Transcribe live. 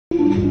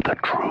The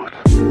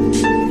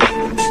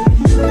truth.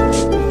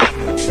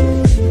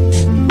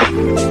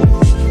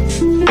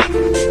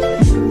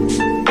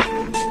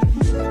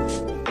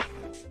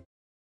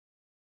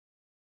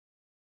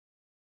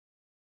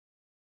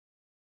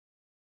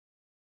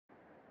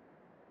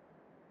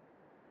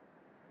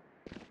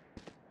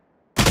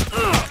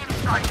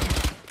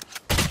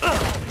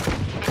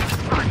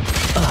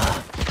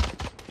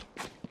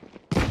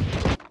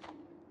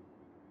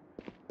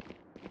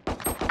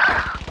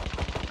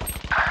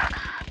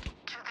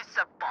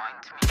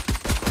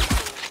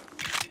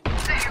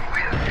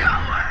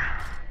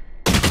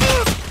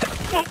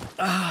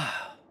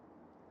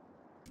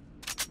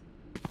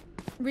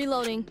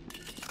 Reloading.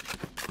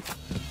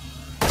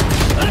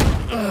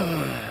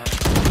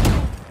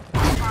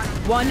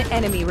 One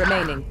enemy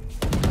remaining.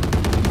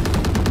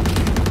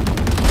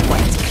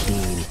 Quite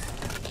clean.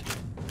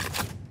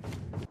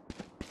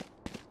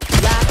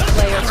 Last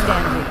player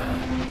standing.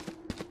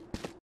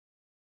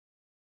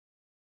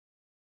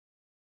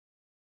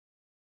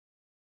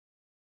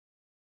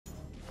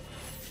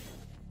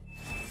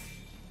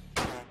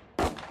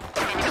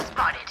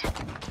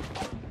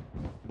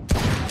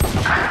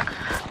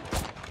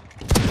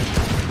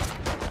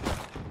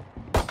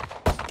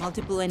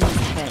 Multiple enemies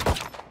ahead.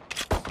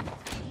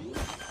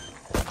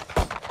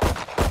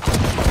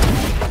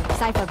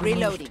 Cypher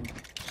Reloading.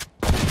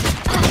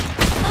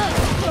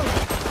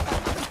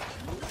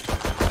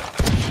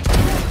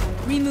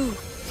 Remove.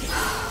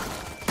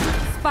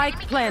 Spike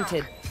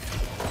planted.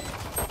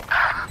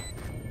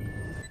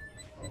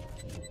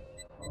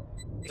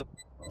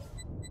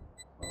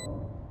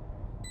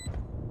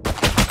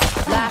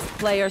 Last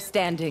player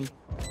standing.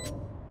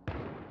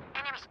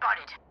 Enemy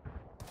spotted.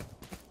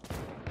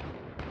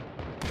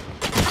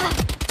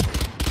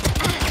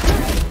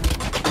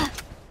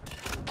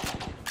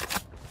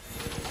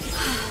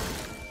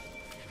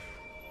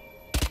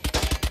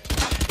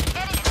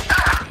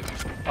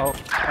 Oh,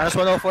 minus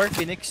 104,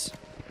 Phoenix.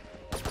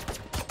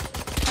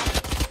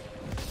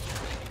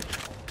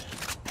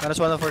 Minus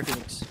 104,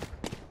 Phoenix.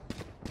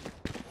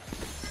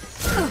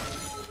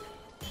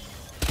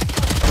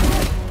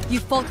 You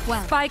fought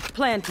well. Spike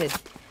planted.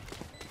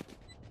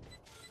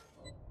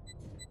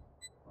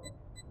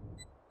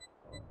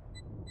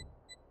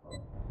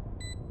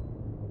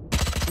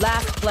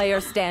 Last player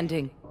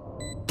standing.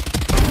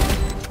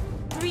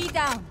 3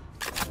 down.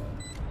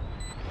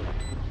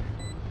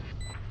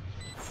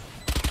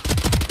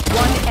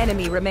 One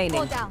enemy remaining.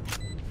 4 down.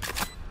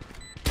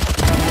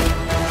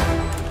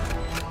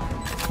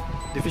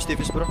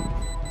 Defuse, bro.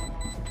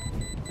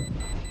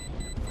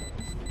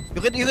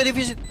 You can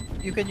defuse it.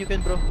 You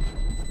can, bro.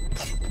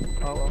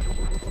 Oh.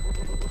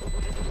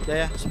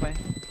 Yeah, it's fine.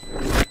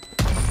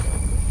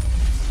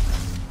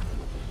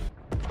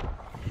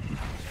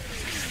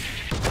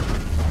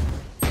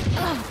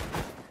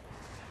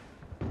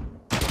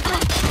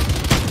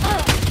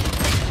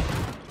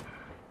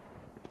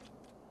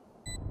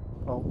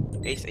 Oh.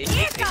 Ace.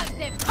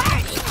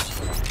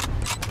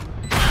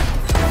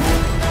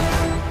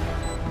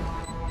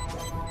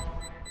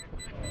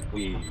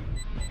 We.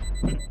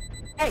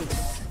 Hey,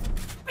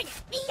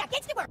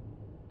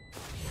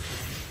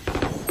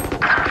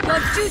 Your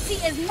duty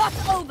is not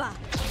over.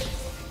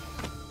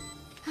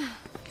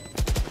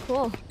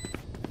 Cool.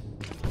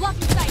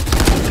 Blocking sight.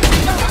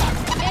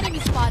 Enemy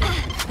spotted.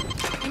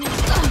 Enemy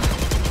spotted.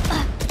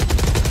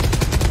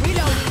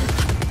 Reloading.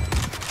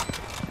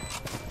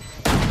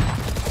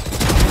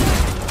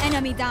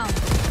 Enemy down.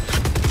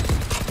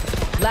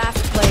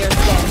 last player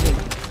standing.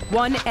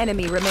 One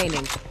enemy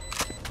remaining.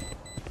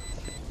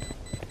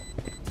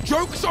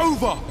 Joke's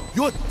over!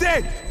 You're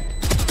dead!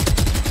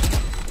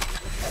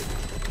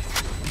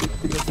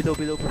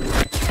 Below.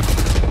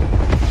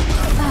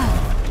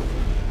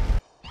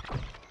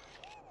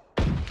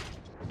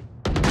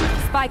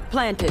 Spike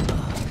planted.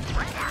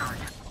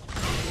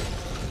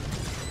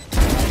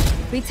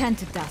 Return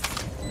to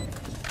dust.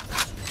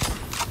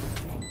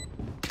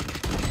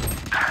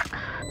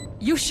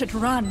 You should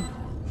run.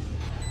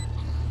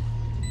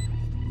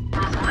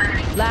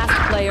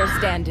 Last player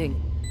standing.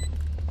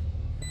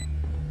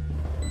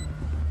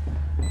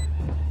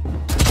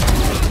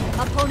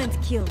 Opponent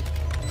killed.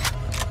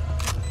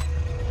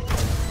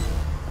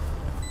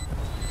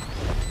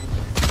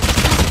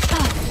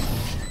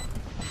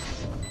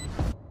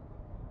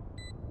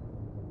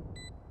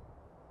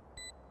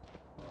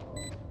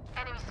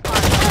 Enemy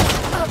spotted.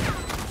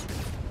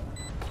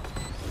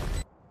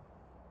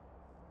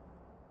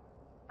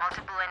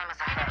 Multiple enemies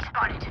ahead. Enemy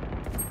spotted.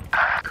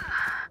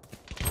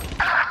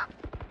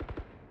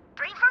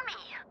 Three for me.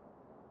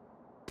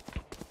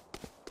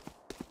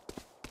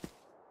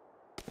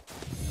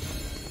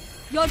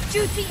 Your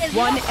duty is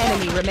One not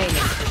enemy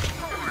remaining.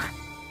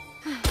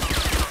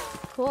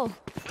 cool.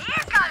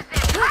 Here comes the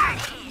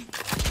party.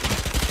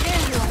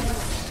 There you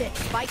are. Shit.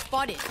 Spike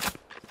spotted.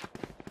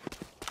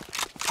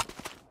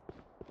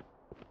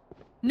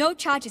 No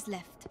charges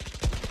left.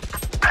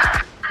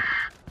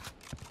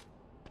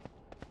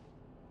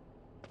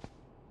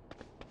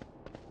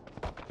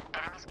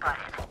 Enemy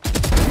spotted.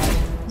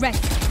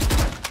 Rest.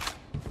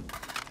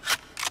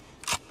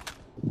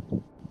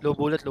 Low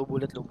bullet, low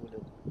bullet, low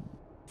bullet.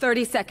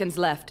 30 seconds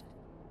left.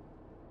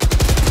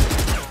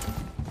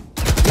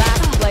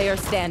 Last player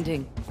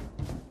standing.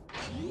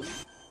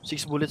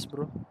 6 bullets,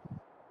 bro.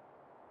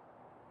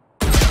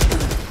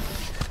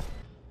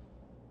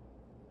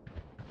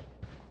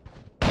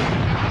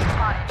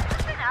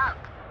 Listen up.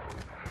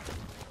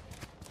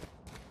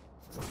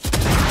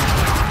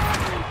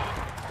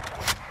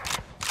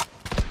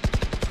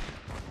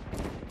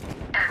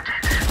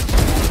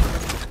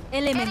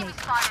 Enemy Eliminate.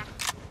 spotted.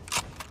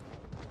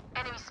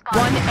 Enemy spotted.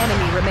 One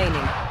enemy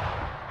remaining.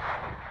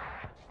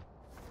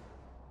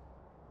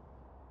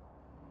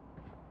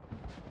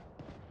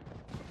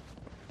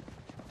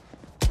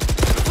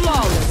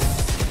 Flawless.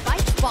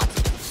 Spike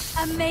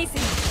spotted.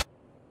 Amazing.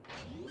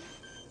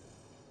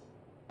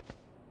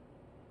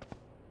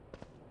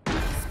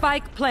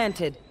 Spike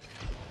planted.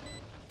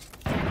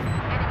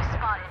 Enemy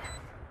spotted.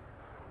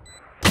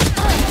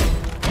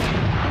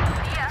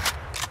 Here.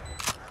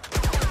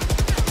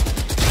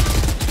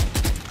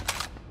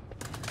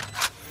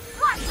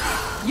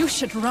 What? You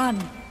should run.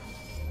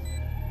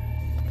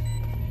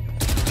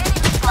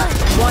 Enemy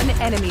spotted. One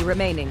enemy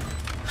remaining.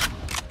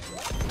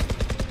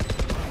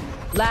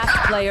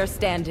 Last player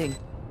standing.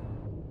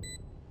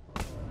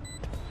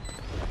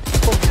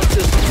 Oh, what's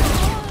this?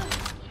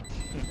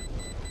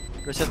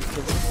 Reset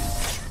the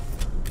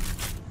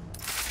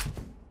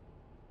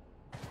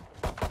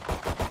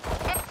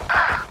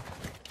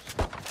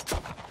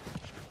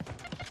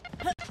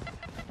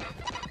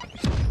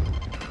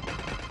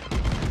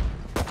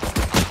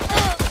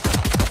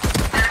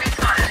Enemy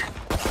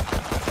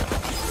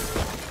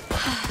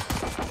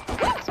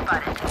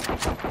spotted.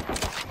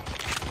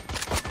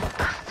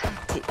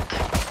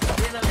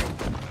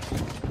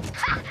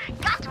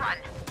 Got one.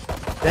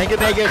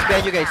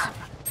 Behind you guys.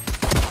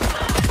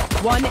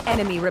 One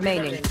enemy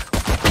remaining.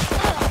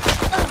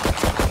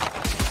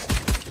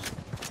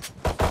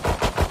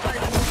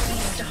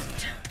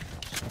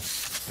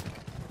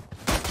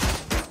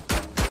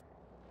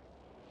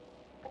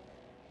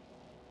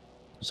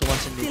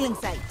 Someone's in Still mid. in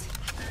sight.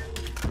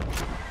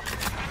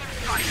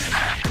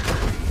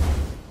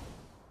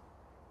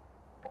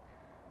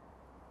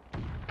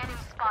 Enemy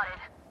spotted.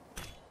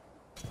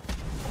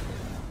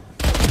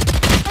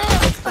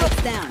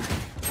 Spikes down.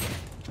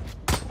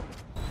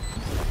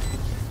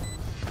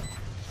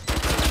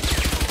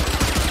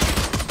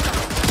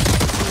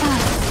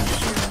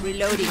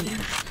 Reloading.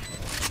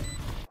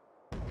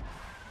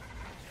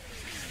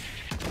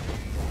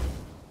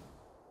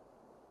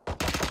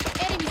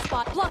 Enemy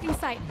spot. Blocking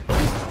sight.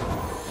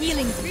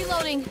 Healing.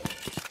 Reloading.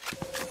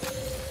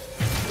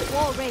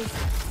 Wall raised.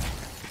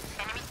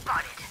 Enemy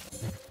spotted.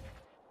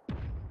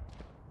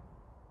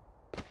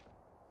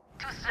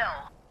 Too slow.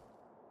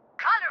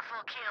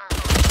 Colorful kill.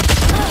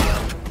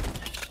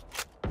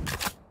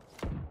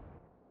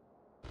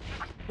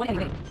 One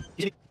enemy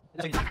remaining.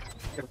 Let them.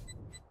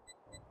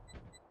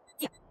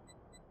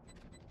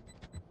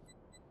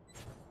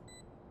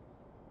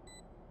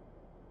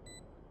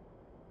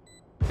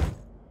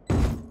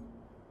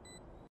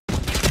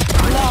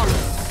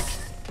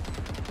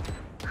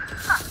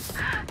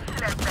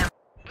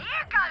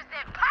 Here comes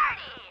the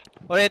party.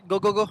 Alright,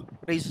 go.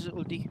 Raise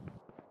ulti.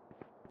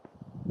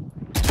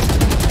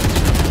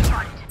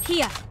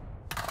 Here.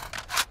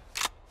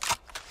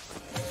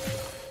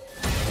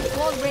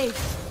 Wall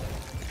raised.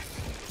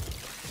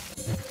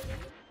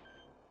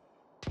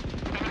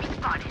 Enemy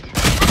spotted.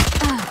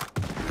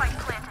 Spike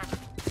planted.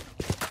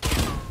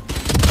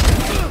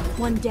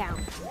 One down.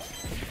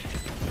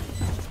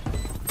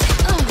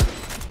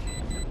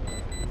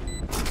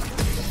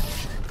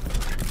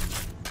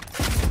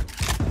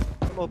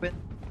 I'm open.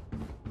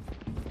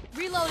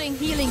 Reloading.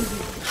 Healing you.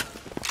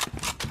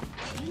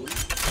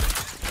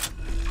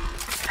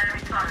 Enemy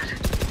spotted.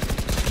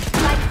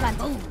 Light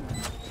planted.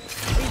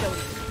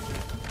 Reloading.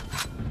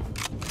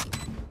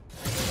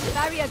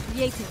 Barrier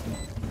created.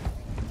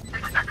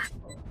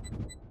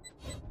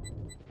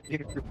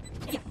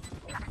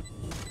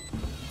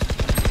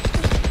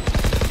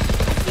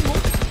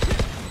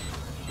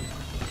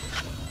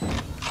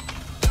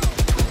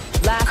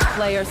 Last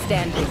player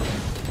standing.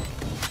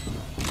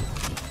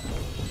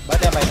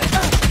 Bada.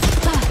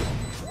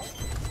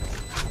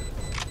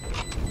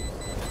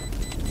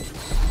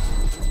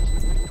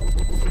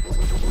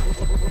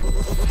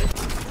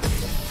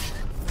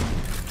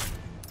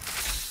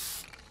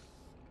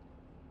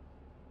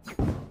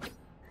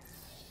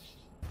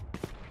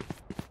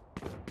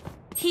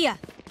 Here.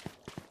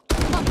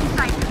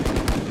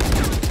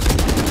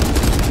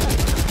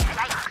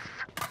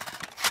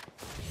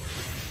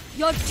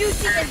 Your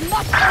duty is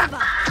not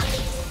over.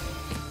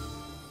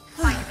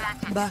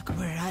 Back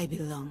where I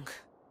belong.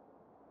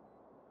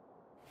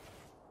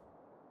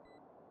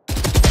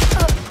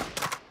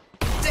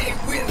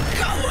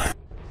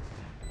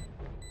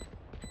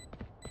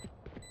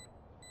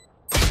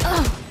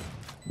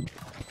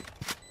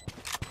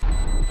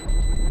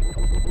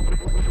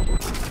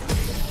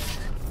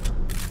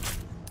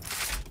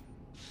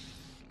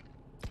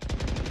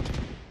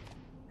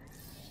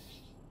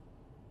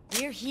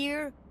 We're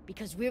here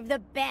because we're the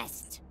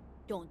best.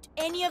 Don't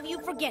any of you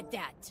forget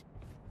that.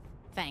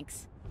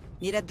 Thanks.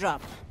 Need a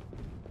drop.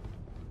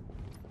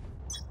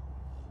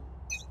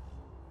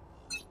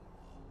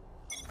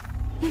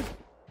 Here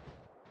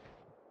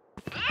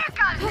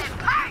comes the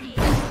party!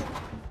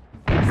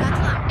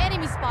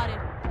 Enemy spotted.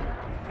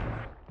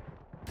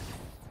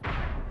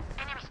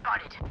 Enemy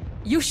spotted.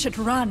 You should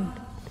run.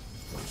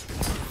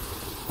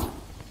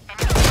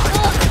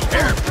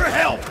 Prepare for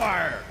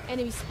hellfire!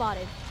 Enemy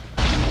spotted.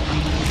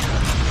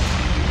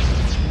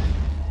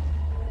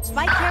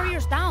 Spike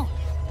carriers down.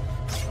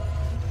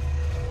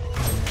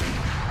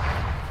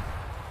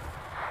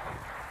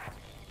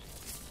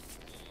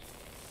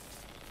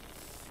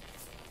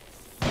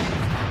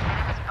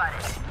 Enemy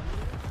spotted.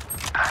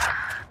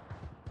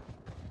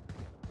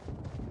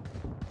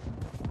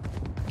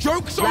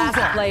 Joke's Last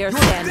over! player You're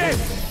standing.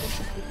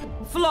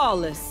 dead!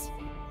 Flawless.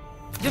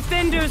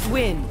 Defenders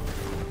win.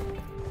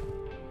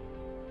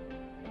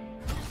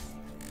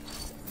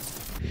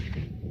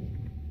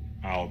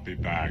 I'll be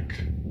back.